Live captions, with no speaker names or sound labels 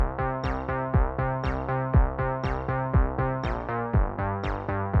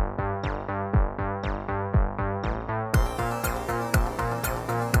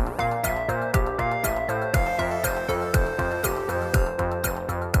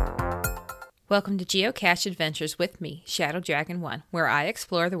Welcome to Geocache Adventures with me, Shadow Dragon 1, where I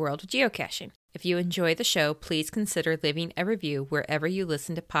explore the world of geocaching. If you enjoy the show, please consider leaving a review wherever you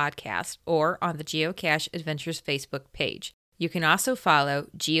listen to podcasts or on the Geocache Adventures Facebook page. You can also follow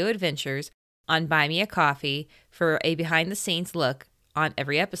Geo Adventures on Buy Me a Coffee for a behind-the-scenes look on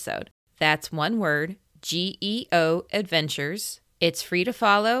every episode. That's one word, GEO Adventures. It's free to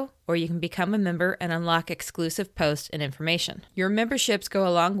follow, or you can become a member and unlock exclusive posts and information. Your memberships go a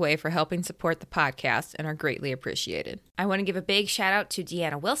long way for helping support the podcast and are greatly appreciated. I want to give a big shout out to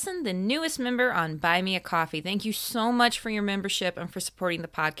Deanna Wilson, the newest member on Buy Me a Coffee. Thank you so much for your membership and for supporting the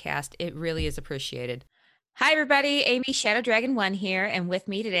podcast. It really is appreciated. Hi, everybody. Amy Shadow Dragon 1 here, and with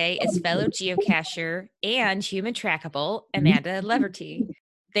me today is fellow geocacher and human trackable, Amanda Leverty.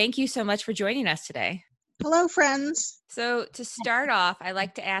 Thank you so much for joining us today. Hello, friends. So to start off, I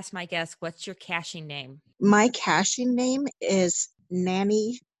like to ask my guests, what's your caching name? My caching name is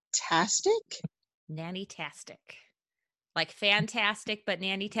Nanny-tastic. Nanny-tastic. Like fantastic, but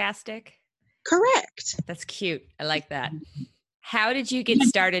nanny-tastic? Correct. That's cute. I like that. How did you get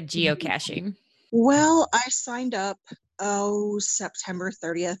started geocaching? Well, I signed up, September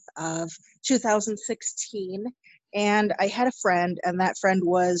 30th of 2016. And I had a friend, and that friend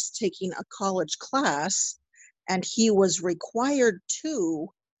was taking a college class, and he was required to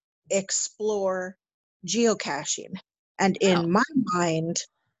explore geocaching. And in my mind,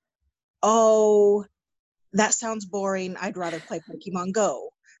 that sounds boring. I'd rather play Pokemon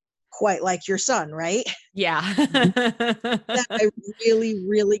Go. Quite like your son, right? Yeah. That I really,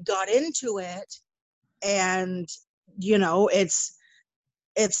 really got into it. And,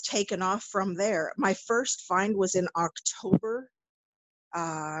 it's taken off from there. My first find was in October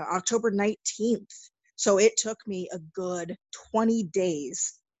 19th. So it took me a good 20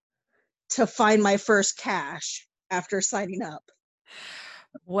 days to find my first cache after signing up.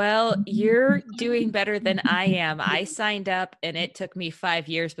 Well, you're doing better than I am. I signed up and it took me 5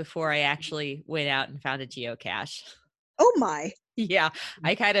 years before I actually went out and found a geocache. Oh my. Yeah,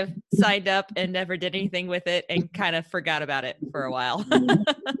 I kind of signed up and never did anything with it and kind of forgot about it for a while.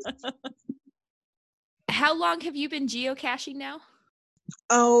 How long have you been geocaching now?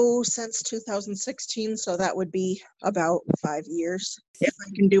 Since 2016, so that would be about 5 years, if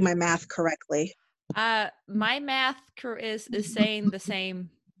I can do my math correctly. My math is saying the same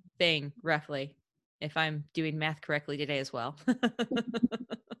thing, roughly, if I'm doing math correctly today as well.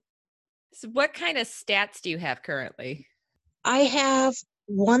 So what kind of stats do you have currently? I have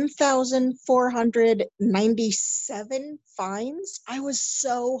 1,497 finds. I was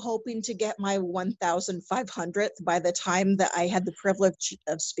so hoping to get my 1,500th by the time that I had the privilege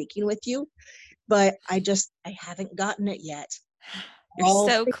of speaking with you, but I haven't gotten it yet. You're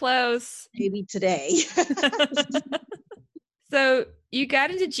so close. Maybe today. So you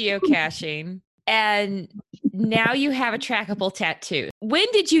got into geocaching and now you have a trackable tattoo. When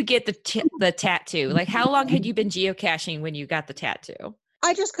did you get the tattoo? Like, how long had you been geocaching when you got the tattoo?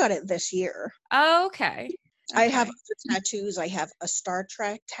 I just got it this year. Oh, okay. I have other tattoos. I have a Star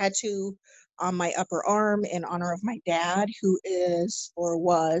Trek tattoo on my upper arm in honor of my dad, who is or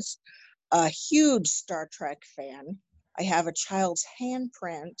was a huge Star Trek fan. I have a child's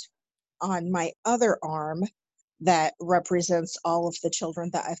handprint on my other arm that represents all of the children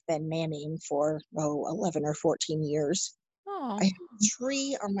that I've been nannying for 11 or 14 years. Oh. I have a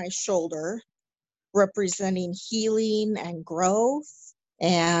tree on my shoulder representing healing and growth.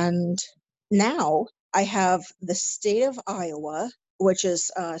 And now I have the state of Iowa, which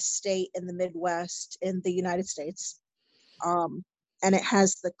is a state in the Midwest in the United States. And it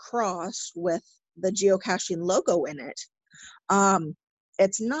has the cross with the geocaching logo in it.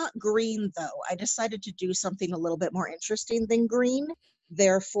 It's not green, though. I decided to do something a little bit more interesting than green.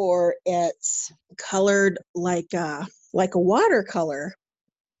 Therefore, it's colored like a watercolor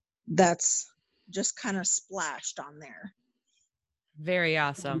that's just kind of splashed on there. Very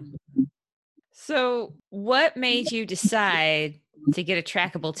awesome. So what made you decide to get a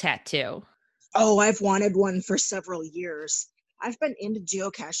trackable tattoo? Oh, I've wanted one for several years. I've been into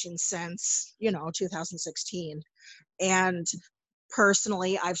geocaching since, 2016. And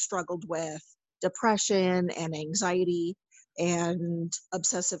personally, I've struggled with depression and anxiety and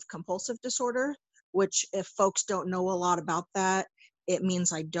obsessive compulsive disorder, which if folks don't know a lot about that, it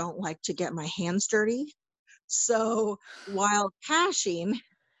means I don't like to get my hands dirty. So while caching,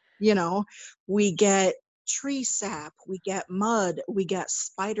 we get tree sap, we get mud, we get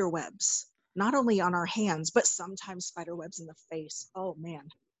spider webs, not only on our hands, but sometimes spider webs in the face. Oh man.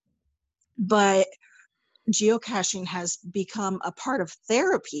 But geocaching has become a part of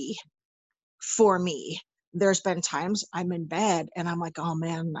therapy for me. there's been times I'm in bed and I'm like, oh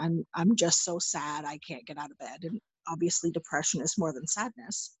man, I'm just so sad I can't get out of bed. And obviously depression is more than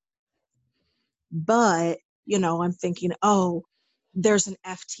sadness. But, I'm thinking, oh, there's an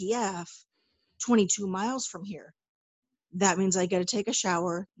FTF 22 miles from here. That means I get to take a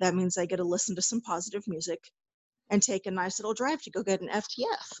shower. That means I get to listen to some positive music and take a nice little drive to go get an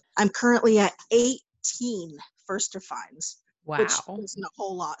FTF. I'm currently at 18 first to finds, which Wow. isn't a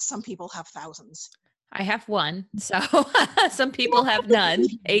whole lot. Some people have thousands. I have one. So some people have none.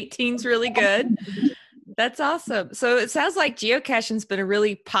 18's really good. That's awesome. So it sounds like geocaching's been a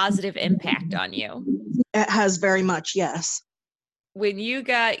really positive impact on you. It has very much, yes. When you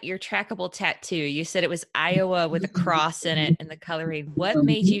got your trackable tattoo, you said it was Iowa with a cross in it and the coloring. What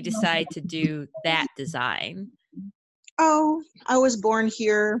made you decide to do that design? Oh, I was born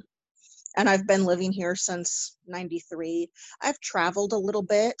here and I've been living here since 93. I've traveled a little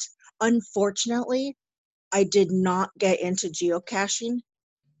bit. Unfortunately, I did not get into geocaching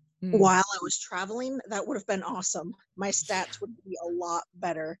while I was traveling. That would have been awesome. My stats would be a lot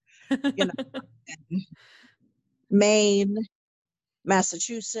better. Maine,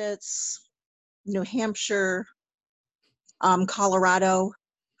 Massachusetts, New Hampshire, Colorado.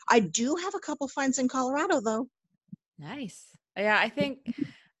 I do have a couple finds in Colorado though. Nice. Yeah, I think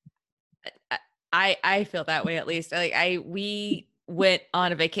I feel that way at least. We went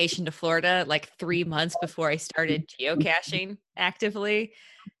on a vacation to Florida like 3 months before I started geocaching actively.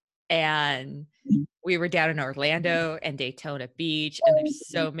 And we were down in Orlando and Daytona Beach, and there's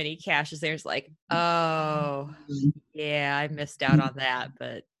so many caches. There's like, oh, yeah, I missed out on that,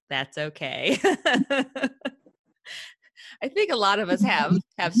 but that's okay. I think a lot of us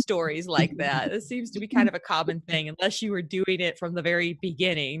have stories like that. It seems to be kind of a common thing, unless you were doing it from the very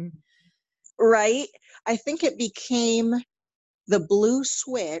beginning. Right. I think it became the blue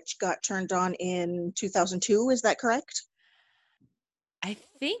switch got turned on in 2002. Is that correct? I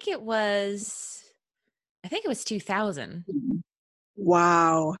think it was 2000.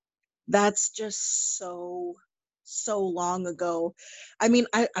 Wow. That's just so long ago. I mean,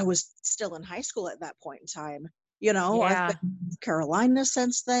 I was still in high school at that point in time. I've Yeah. been in Carolina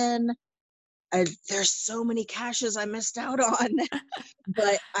since then. There's so many caches I missed out on,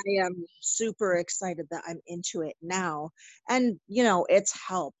 but I am super excited that I'm into it now. And, it's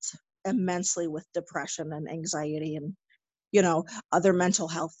helped immensely with depression and anxiety and, other mental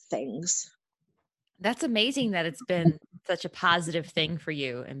health things. That's amazing that it's been such a positive thing for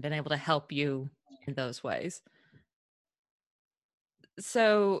you and been able to help you in those ways.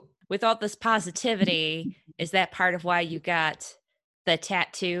 So, with all this positivity, is that part of why you got the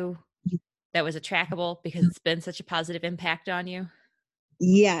tattoo that was a trackable because it's been such a positive impact on you?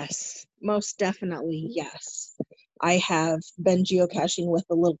 Yes, most definitely. Yes. I have been geocaching with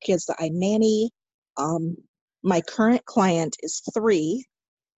the little kids that I nanny. Um, my current client is 3,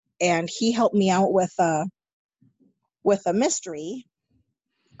 and he helped me out with a mystery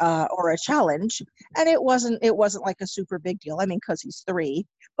or a challenge, and it wasn't like a super big deal. I mean, because he's 3,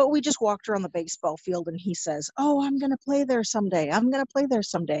 but we just walked around the baseball field, and he says, "Oh, I'm gonna play there someday. I'm gonna play there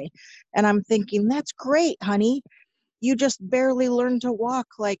someday," and I'm thinking, "That's great, honey. You just barely learned to walk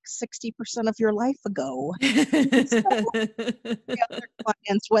like 60% of your life ago." So the other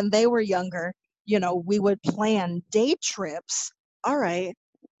clients, when they were younger, we would plan day trips. All right,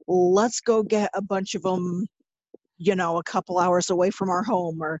 let's go get a bunch of them, a couple hours away from our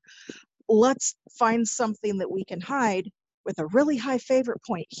home, or let's find something that we can hide with a really high favorite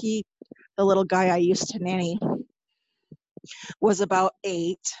point. The little guy I used to nanny, was about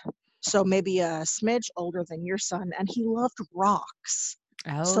 8, so maybe a smidge older than your son, and he loved rocks.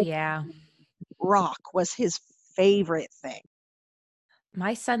 Oh, So yeah. rock was his favorite thing.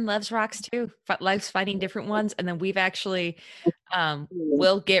 My son loves rocks too, loves finding different ones. And then we've actually,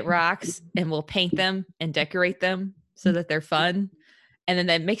 we'll get rocks and we'll paint them and decorate them so that they're fun. And then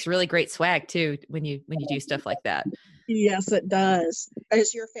that makes really great swag too when you do stuff like that. Yes, it does.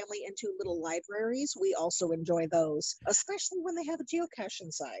 Is your family into little libraries? We also enjoy those, especially when they have a geocache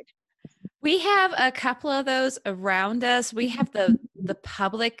inside. We have a couple of those around us. We have the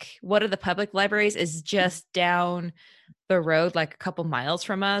public, one of the public libraries is just down the road, like a couple miles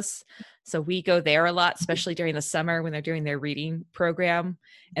from us. So we go there a lot, especially during the summer when they're doing their reading program.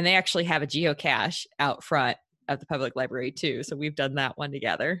 And they actually have a geocache out front of the public library too. So we've done that one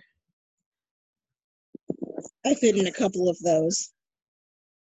together. I fit in a couple of those.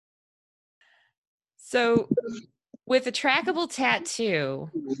 So with a trackable tattoo,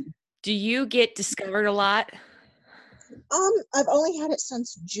 do you get discovered a lot? I've only had it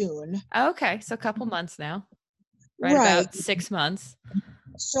since June. Okay, so a couple months now, right Right. about 6 months.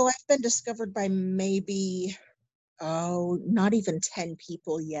 So I've been discovered by maybe, not even 10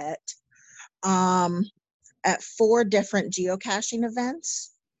 people yet. Um, at 4 different geocaching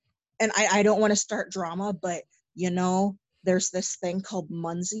events. And I don't want to start drama, but there's this thing called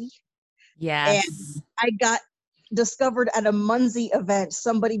Munzie. And Yes. I got discovered at a Munzie event.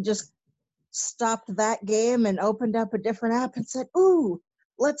 Somebody just stopped that game and opened up a different app and said, "Ooh,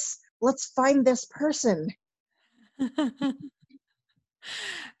 let's find this person."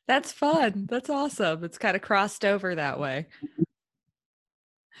 That's fun. That's awesome. It's kind of crossed over that way.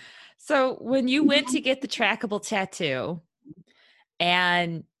 So when you went to get the trackable tattoo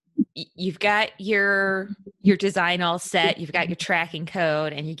and you've got your design all set, you've got your tracking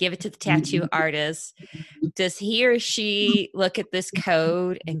code, and you give it to the tattoo artist, does he or she look at this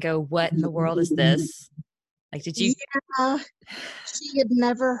code and go, what in the world is this? Like, did you? Yeah, she had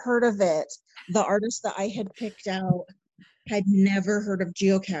never heard of it. The artist that I had picked out had never heard of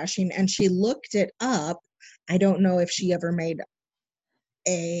geocaching, and she looked it up. I don't know if she ever made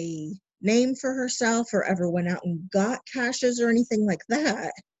a name for herself or ever went out and got caches or anything like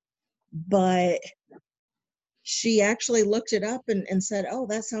that, but she actually looked it up and said, "Oh,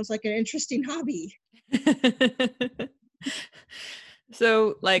 that sounds like an interesting hobby."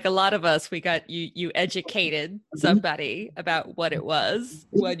 So, like a lot of us, we got you educated somebody about what it was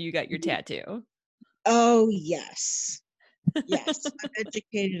when you got your tattoo. Oh, yes. Yes, I've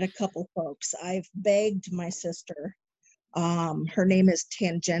educated a couple folks. I've begged my sister. Her name is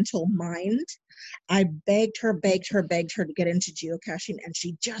Tangential Mind. I begged her to get into geocaching, and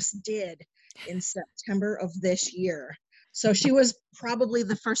she just did in September of this year. So she was probably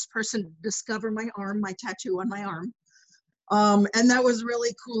the first person to discover my tattoo on my arm. And that was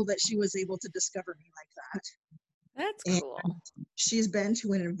really cool that she was able to discover me like that. That's And cool. she's been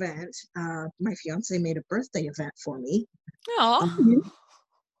to an event. My fiance made a birthday event for me. Oh,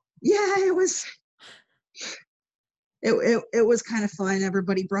 Yeah, it was kind of fun.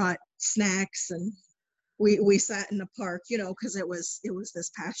 Everybody brought snacks, and we sat in the park, because it was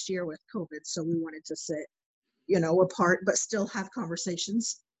this past year with COVID, so we wanted to sit, apart but still have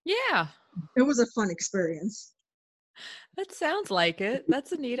conversations. yeah. It was a fun experience. That sounds like it.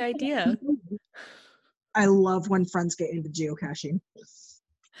 That's a neat idea. I love when friends get into geocaching.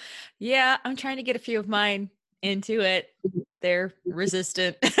 Yeah, I'm trying to get a few of mine into it. They're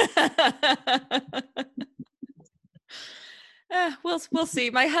resistant. We'll see.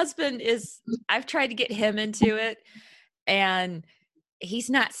 My husband is. I've tried to get him into it, and he's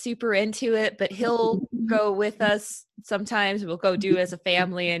not super into it, but he'll go with us sometimes. We'll go do as a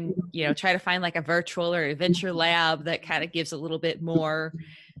family, and try to find like a virtual or adventure lab that kind of gives a little bit more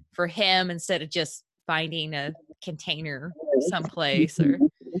for him instead of just finding a container someplace. Or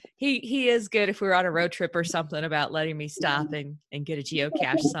he is good if we're on a road trip or something about letting me stop and get a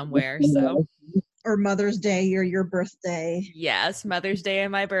geocache somewhere. So Or Mother's Day or your birthday. yes, Mother's Day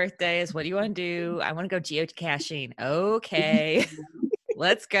and my birthday is, what do you want to do? I want to go geocaching. Okay,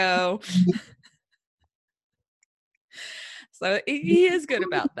 let's go. So he is good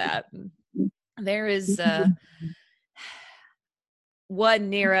about that. There is one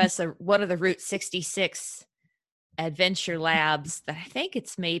near us, one of the Route 66 adventure labs that I think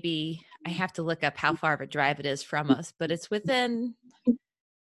it's maybe, I have to look up how far of a drive it is from us, but it's within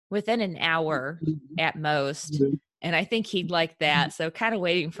an hour at most. And I think he'd like that. So kind of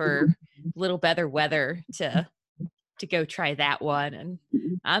waiting for a little better weather to go try that one.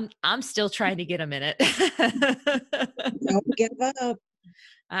 And I'm still trying to get him in it. Don't give up.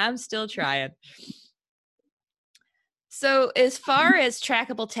 I'm still trying. So as far as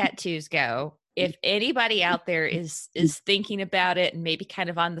trackable tattoos go, if anybody out there is thinking about it and maybe kind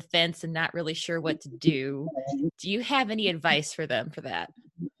of on the fence and not really sure what to do you have any advice for them for that?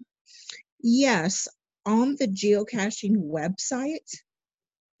 Yes, on the geocaching website,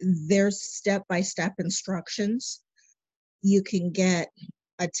 there's step-by-step instructions. You can get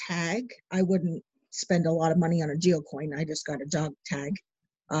a tag. I wouldn't spend a lot of money on a geocoin. I just got a dog tag,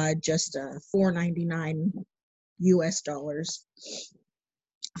 just $4.99 US dollars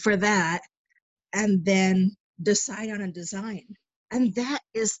for that, and then decide on a design. And that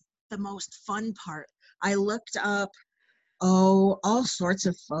is the most fun part. I looked up, all sorts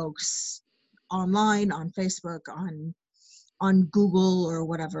of folks online, on Facebook, on Google or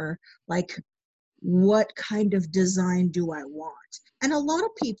whatever, like, what kind of design do I want? And a lot of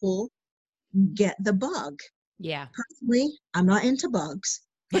people get the bug. Yeah. Personally, I'm not into bugs,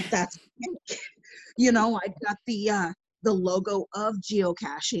 but that's I got the logo of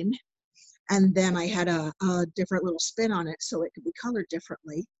geocaching, and then I had a different little spin on it so it could be colored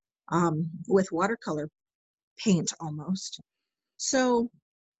differently, with watercolor paint almost. So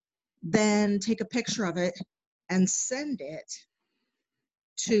then take a picture of it and send it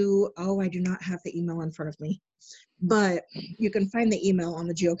to, I do not have the email in front of me, but you can find the email on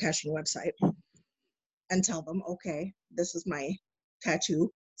the geocaching website and tell them, okay, this is my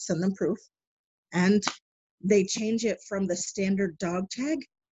tattoo, send them proof. And they change it from the standard dog tag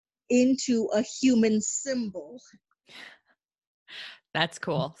into a human symbol. That's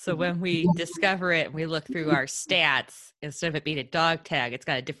cool. So when we discover it and we look through our stats, instead of it being a dog tag, it's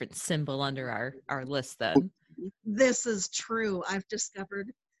got a different symbol under our list then. This is true. I've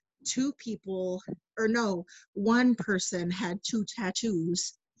discovered one person had 2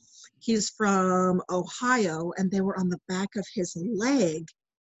 tattoos. He's from Ohio, and they were on the back of his leg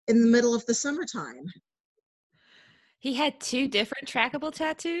in the middle of the summertime. He had 2 different trackable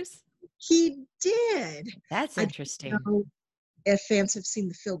tattoos? He did. That's interesting. I don't know if fans have seen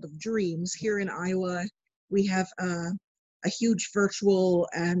the Field of Dreams. Here in Iowa, we have a huge virtual,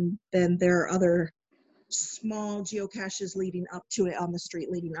 and then there are other small geocaches leading up to it, on the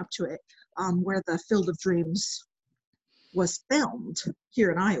street leading up to it, where the Field of Dreams was filmed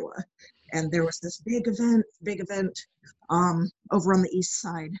here in Iowa. And there was this big event over on the east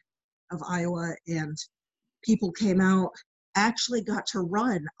side of Iowa, and people came out, actually got to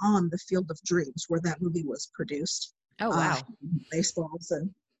run on the Field of Dreams where that movie was produced. Oh, wow. Baseballs.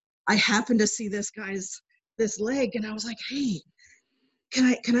 And I happened to see this leg, and I was like, hey,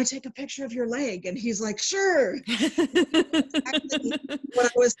 can I take a picture of your leg? And he's like, sure. Exactly what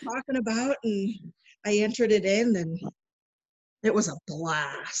I was talking about, and I entered it in, and it was a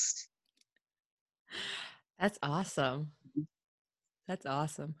blast. That's awesome. That's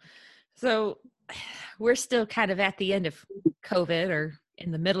awesome. So we're still kind of at the end of COVID, or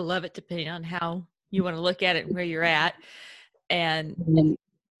in the middle of it, depending on how you want to look at it and where you're at. And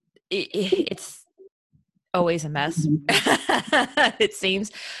it's always a mess, it seems.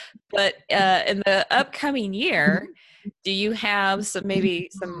 But in the upcoming year, do you have maybe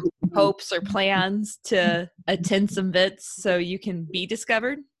some hopes or plans to attend some VITs so you can be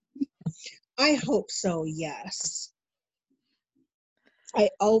discovered? I hope so, yes. I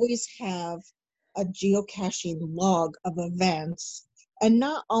always have a geocaching log of events, and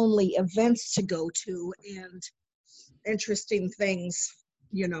not only events to go to and interesting things,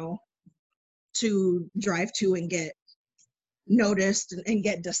 to drive to and get noticed and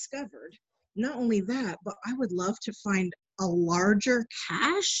get discovered. Not only that, but I would love to find a larger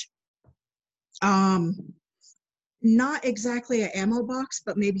cache. Not exactly an ammo box,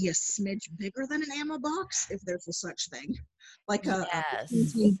 but maybe a smidge bigger than an ammo box, if there's a such thing. Like a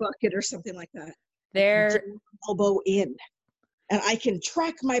bucket or something like that. They're elbow in. And I can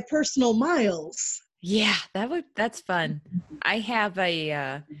track my personal miles. Yeah, that's fun. I have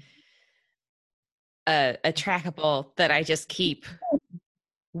a trackable that I just keep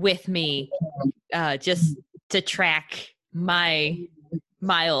with me, just to track my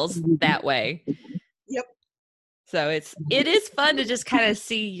miles that way. Yep. So it is fun to just kind of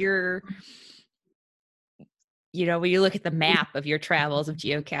see your, when you look at the map of your travels of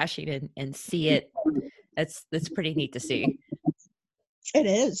geocaching and see it, that's pretty neat to see. It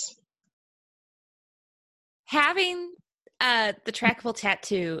is. Having the trackable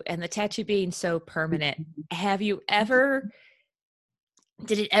tattoo and the tattoo being so permanent, did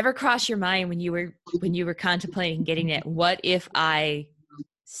it ever cross your mind when you were contemplating getting it, what if I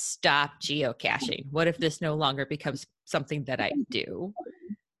stop geocaching? What if this no longer becomes something that I do?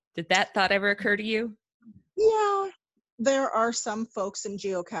 Did that thought ever occur to you? Yeah, there are some folks in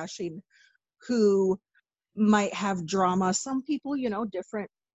geocaching who might have drama. Some people, different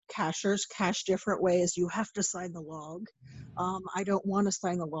cachers cache different ways. You have to sign the log. I don't want to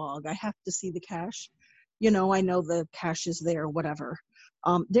sign the log. I have to see the cache. I know the cache is there, whatever.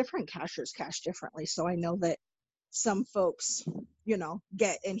 Different cachers cache differently. So I know that some folks,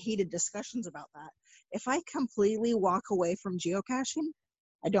 get in heated discussions about that. If I completely walk away from geocaching,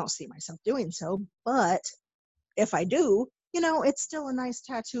 I don't see myself doing so. But if I do, it's still a nice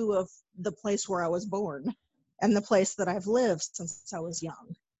tattoo of the place where I was born and the place that I've lived since I was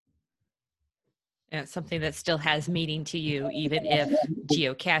young. And it's something that still has meaning to you, even if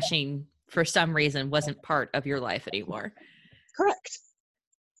geocaching for some reason wasn't part of your life anymore. Correct.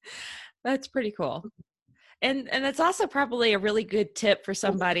 That's pretty cool. And that's also probably a really good tip for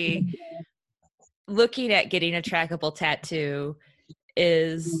somebody looking at getting a trackable tattoo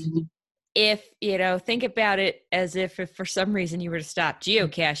is, if, think about it as if for some reason you were to stop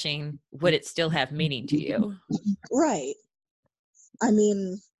geocaching, would it still have meaning to you? Right. I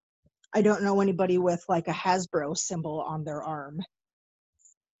mean, I don't know anybody with like a Hasbro symbol on their arm.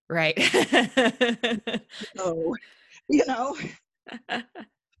 Right. So,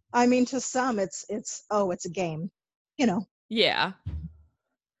 I mean, to some, it's it's a game, you know. Yeah.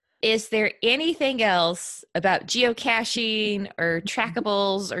 Is there anything else about geocaching or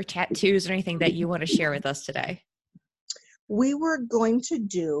trackables or tattoos or anything that you want to share with us today? We were going to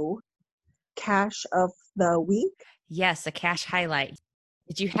do cache of the week. Yes, a cache highlight.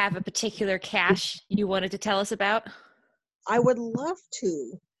 Did you have a particular cache you wanted to tell us about? I would love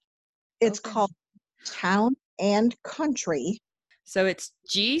to. It's Okay. called Town and Country. So it's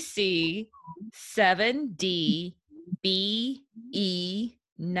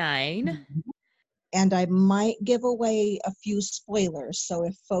GC7DBE9. And I might give away a few spoilers. So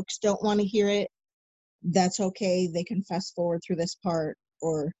if folks don't want to hear it, that's okay. They can fast forward through this part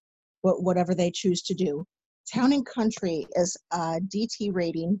or whatever they choose to do. Town and Country is a DT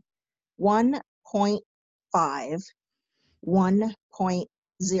rating 1.5,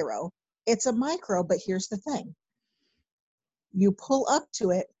 1.0. It's a micro, but here's the thing. You pull up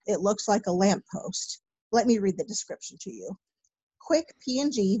to it, it looks like a lamppost. Let me read the description to you. Quick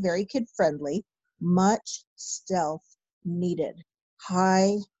PNG, very kid-friendly, much stealth needed.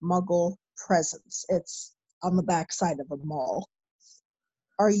 High Muggle presence. It's on the backside of a mall.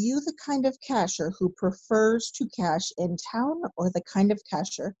 Are you the kind of cacher who prefers to cache in town or the kind of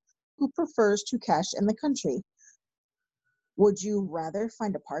cacher who prefers to cache in the country? Would you rather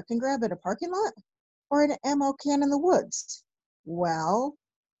find a park and grab at a parking lot or an ammo can in the woods? Well,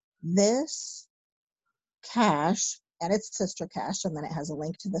 this cache and its sister cache, and then it has a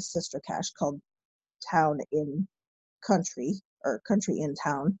link to the sister cache called Town in Country or Country in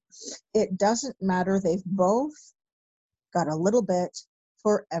Town. It doesn't matter. They've both got a little bit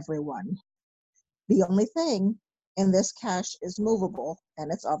for everyone. The only thing in this cache is movable,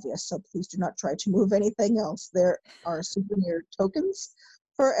 and it's obvious, so please do not try to move anything else. There are souvenir tokens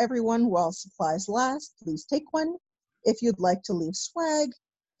for everyone while supplies last. Please take one. If you'd like to leave swag,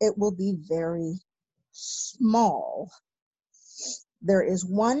 it will be very small. There is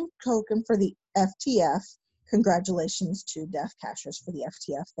one token for the FTF. Congratulations to Deaf Cachers for the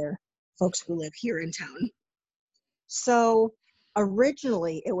FTF. They're folks who live here in town. So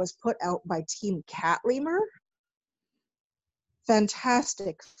originally it was put out by Team Cat Lemur.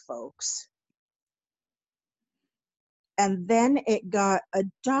 Fantastic folks. And then it got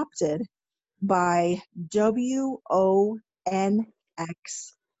adopted by WONXM.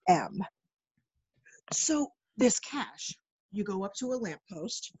 So this cache, you go up to a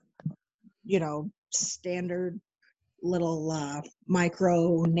lamppost, standard little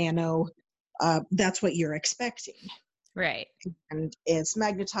micro, nano, that's what you're expecting. Right. And it's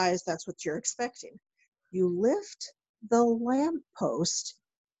magnetized, that's what you're expecting. You lift the lamppost,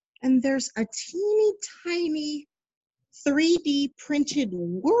 and there's a teeny tiny 3D printed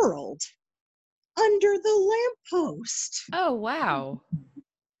world under the lamppost. Oh, wow.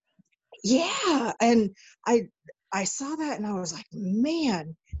 Yeah, and I saw that and I was like,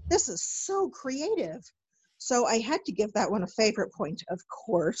 man, this is so creative. So I had to give that one a favorite point, of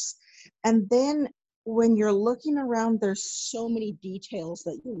course. And then when you're looking around, there's so many details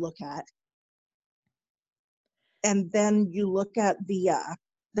that you look at. And then you look at the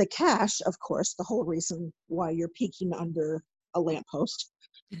cache, of course, the whole reason why you're peeking under a lamppost.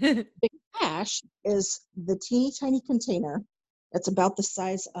 The cache is the teeny tiny container that's about the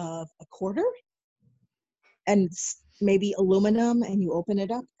size of a quarter, and it's maybe aluminum, and you open it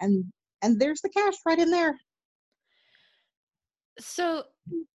up, and there's the cache right in there. So,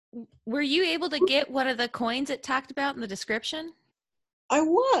 were you able to get one of the coins it talked about in the description? I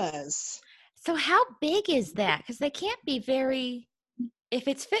was. So, how big is that? Because they can't be very, if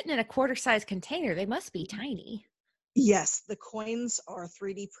it's fitting in a quarter size container, they must be tiny. Yes, the coins are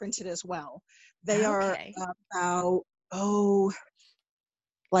 3D printed as well. They are Okay. about,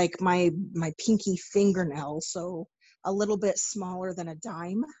 like my pinky fingernail, so a little bit smaller than a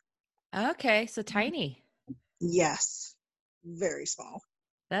dime. Okay, so tiny. Yes, very small.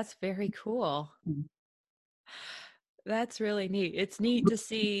 That's very cool. That's really neat. It's neat to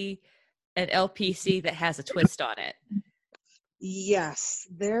see an LPC that has a twist on it. Yes,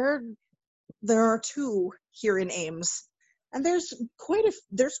 there are two here in Ames, and there's quite a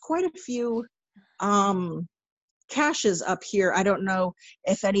few caches up here. I don't know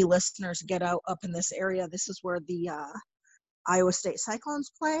if any listeners get out up in this area. This is where the Iowa State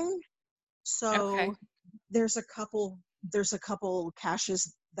Cyclones play. So Okay. there's a couple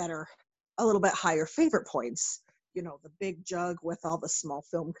caches that are a little bit higher favorite points. The big jug with all the small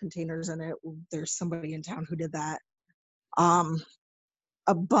film containers in it. There's somebody in town who did that.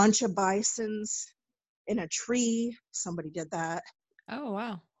 A bunch of bisons in a tree. Somebody did that. Oh,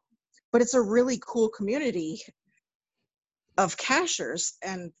 wow. But it's a really cool community. of cachers,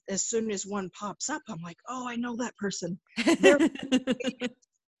 and as soon as one pops up, I'm like, oh, I know that person. They're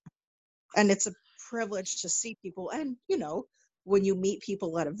and it's a privilege to see people. And when you meet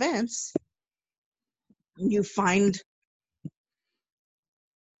people at events, you find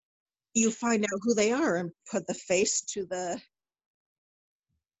out who they are and put the face to the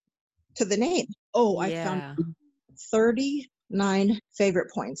name. Oh, I found Yeah, 39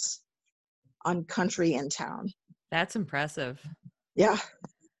 favorite points on Country in Town. that's impressive. Yeah.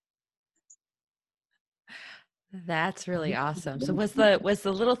 That's really awesome. So was the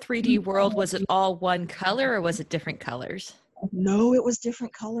little 3D world, was it all one color or was it different colors? No, it was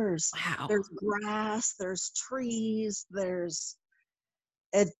different colors. Wow. There's grass, there's trees,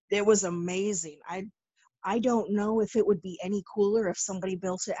 it was amazing. I don't know if it would be any cooler if somebody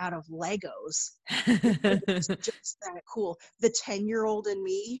built it out of Legos. It's just that cool. The 10-year-old in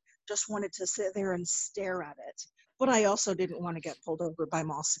me just wanted to sit there and stare at it. But I also didn't want to get pulled over by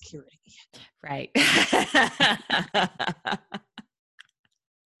mall security. Right.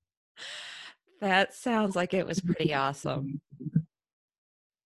 That sounds like it was pretty awesome.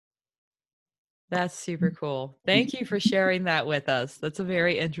 That's super cool. Thank you for sharing that with us. That's a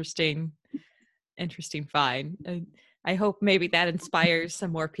very interesting find. And I hope maybe that inspires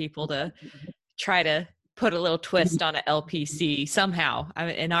some more people to try to put a little twist on an LPC somehow.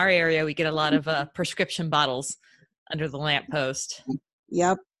 In our area, we get a lot of prescription bottles under the lamppost.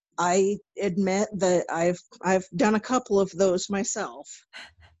 Yep. I admit that I've done a couple of those myself.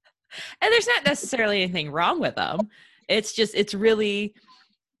 And there's not necessarily anything wrong with them. It's really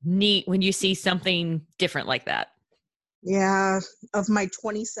neat when you see something different like that. Yeah. Of my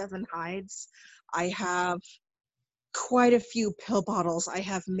 27 hides, I have quite a few pill bottles. I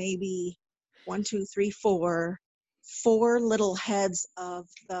have maybe 1, 2, 3, 4 little heads of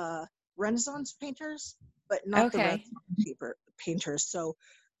the Renaissance painters, but not the Okay. Renaissance painters. So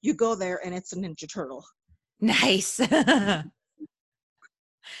you go there and it's a Ninja Turtle. Nice.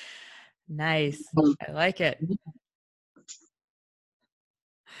 Nice. I like it.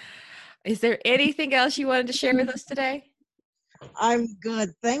 Is there anything else you wanted to share with us today? I'm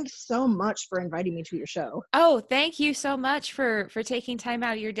good. Thanks so much for inviting me to your show. Oh, thank you so much for taking time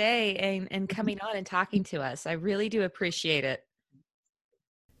out of your day and coming on and talking to us. I really do appreciate it.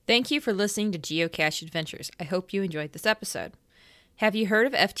 Thank you for listening to Geocache Adventures. I hope you enjoyed this episode. Have you heard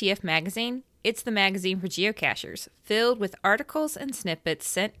of FTF Magazine? It's the magazine for geocachers, filled with articles and snippets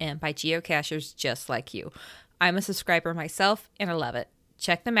sent in by geocachers just like you. I'm a subscriber myself, and I love it.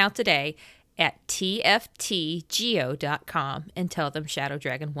 Check them out today at tftgeo.com and tell them Shadow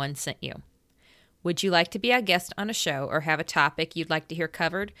Dragon 1 sent you. Would you like to be a guest on a show or have a topic you'd like to hear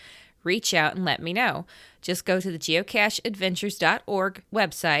covered? Reach out and let me know. Just go to the geocacheadventures.org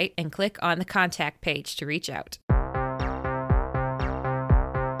website and click on the contact page to reach out.